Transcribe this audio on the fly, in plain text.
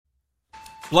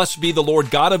Blessed be the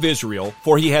Lord God of Israel,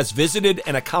 for he has visited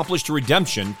and accomplished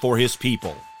redemption for his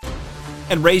people,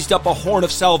 and raised up a horn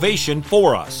of salvation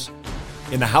for us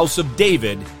in the house of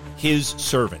David, his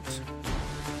servant.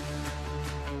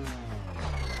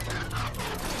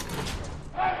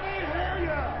 Let me hear you!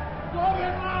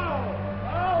 Going low!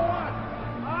 A one,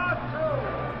 a two,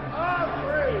 a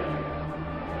three.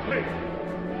 Please.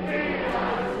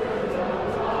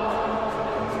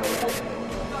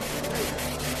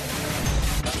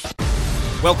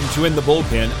 Welcome to In the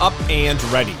Bullpen, Up and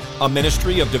Ready, a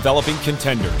ministry of developing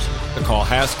contenders. The call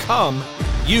has come.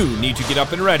 You need to get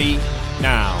up and ready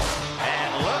now.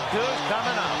 And look who's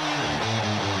coming up.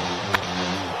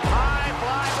 High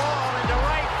fly ball into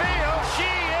right field. She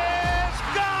is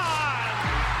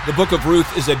gone. The book of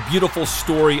Ruth is a beautiful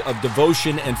story of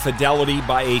devotion and fidelity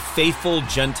by a faithful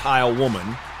Gentile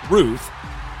woman, Ruth,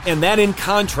 and that in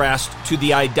contrast to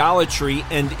the idolatry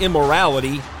and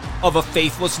immorality of a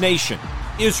faithless nation,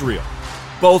 Israel,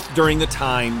 both during the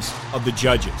times of the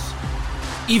judges.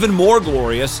 Even more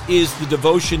glorious is the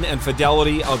devotion and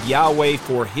fidelity of Yahweh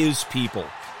for his people,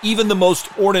 even the most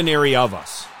ordinary of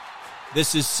us.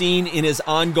 This is seen in his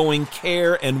ongoing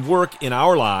care and work in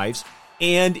our lives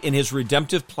and in his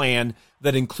redemptive plan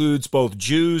that includes both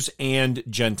Jews and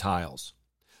Gentiles.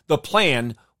 The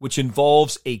plan which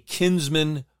involves a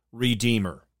kinsman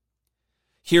redeemer.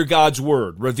 Hear God's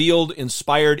word, revealed,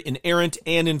 inspired, inerrant,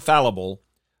 and infallible,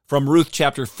 from Ruth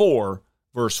chapter 4,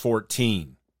 verse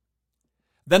 14.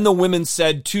 Then the women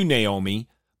said to Naomi,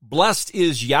 "Blessed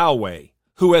is Yahweh,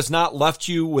 who has not left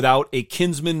you without a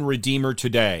kinsman redeemer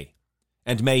today,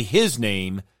 and may his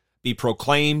name be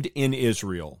proclaimed in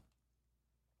Israel."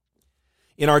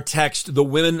 In our text, the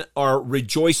women are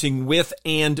rejoicing with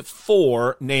and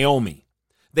for Naomi.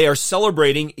 They are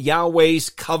celebrating Yahweh's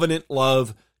covenant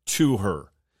love to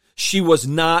her. She was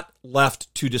not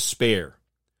left to despair.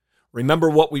 Remember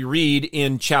what we read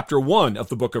in chapter 1 of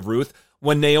the book of Ruth,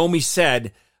 when Naomi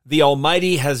said, "The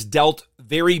Almighty has dealt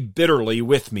very bitterly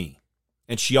with me."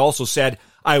 And she also said,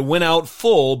 "I went out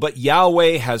full, but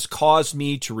Yahweh has caused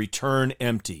me to return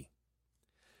empty."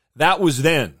 That was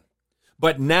then.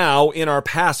 But now, in our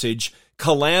passage,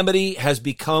 calamity has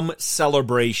become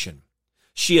celebration.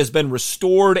 She has been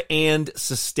restored and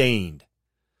sustained.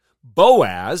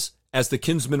 Boaz, as the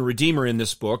kinsman redeemer in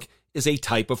this book, is a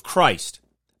type of Christ,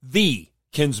 the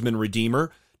kinsman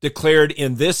redeemer, declared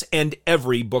in this and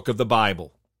every book of the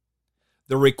Bible.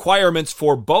 The requirements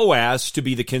for Boaz to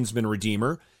be the kinsman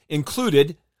redeemer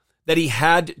included that he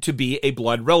had to be a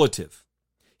blood relative.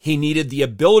 He needed the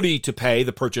ability to pay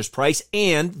the purchase price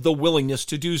and the willingness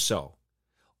to do so.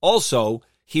 Also,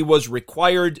 he was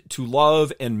required to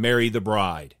love and marry the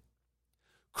bride.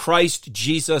 Christ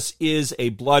Jesus is a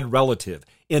blood relative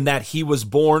in that he was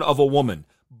born of a woman,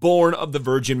 born of the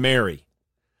Virgin Mary.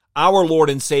 Our Lord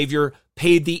and Savior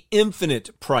paid the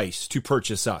infinite price to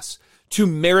purchase us, to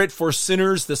merit for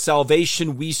sinners the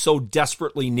salvation we so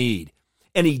desperately need.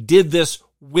 And he did this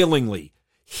willingly.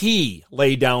 He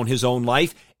laid down his own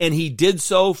life, and he did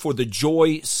so for the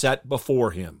joy set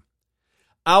before him.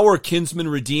 Our kinsman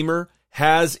redeemer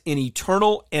has an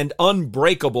eternal and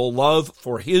unbreakable love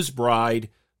for his bride,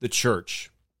 the church.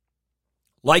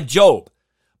 Like Job,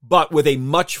 but with a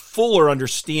much fuller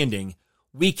understanding,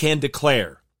 we can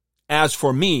declare, "As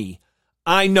for me,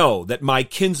 I know that my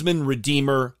kinsman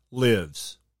redeemer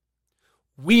lives."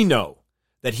 We know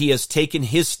that he has taken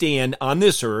his stand on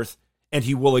this earth, and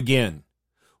he will again.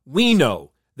 We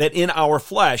know that in our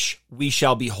flesh we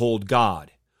shall behold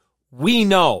God. We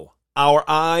know our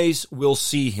eyes will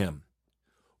see him.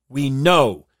 We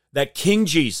know that King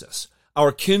Jesus,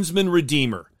 our kinsman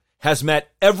redeemer, has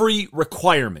met every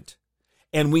requirement,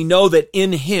 and we know that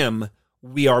in him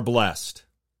we are blessed.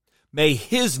 May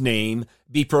his name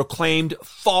be proclaimed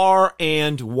far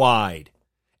and wide,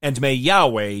 and may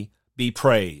Yahweh be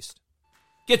praised.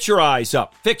 Get your eyes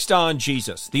up, fixed on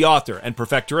Jesus, the author and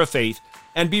perfecter of faith,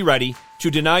 and be ready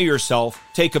to deny yourself,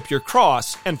 take up your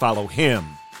cross, and follow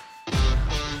him.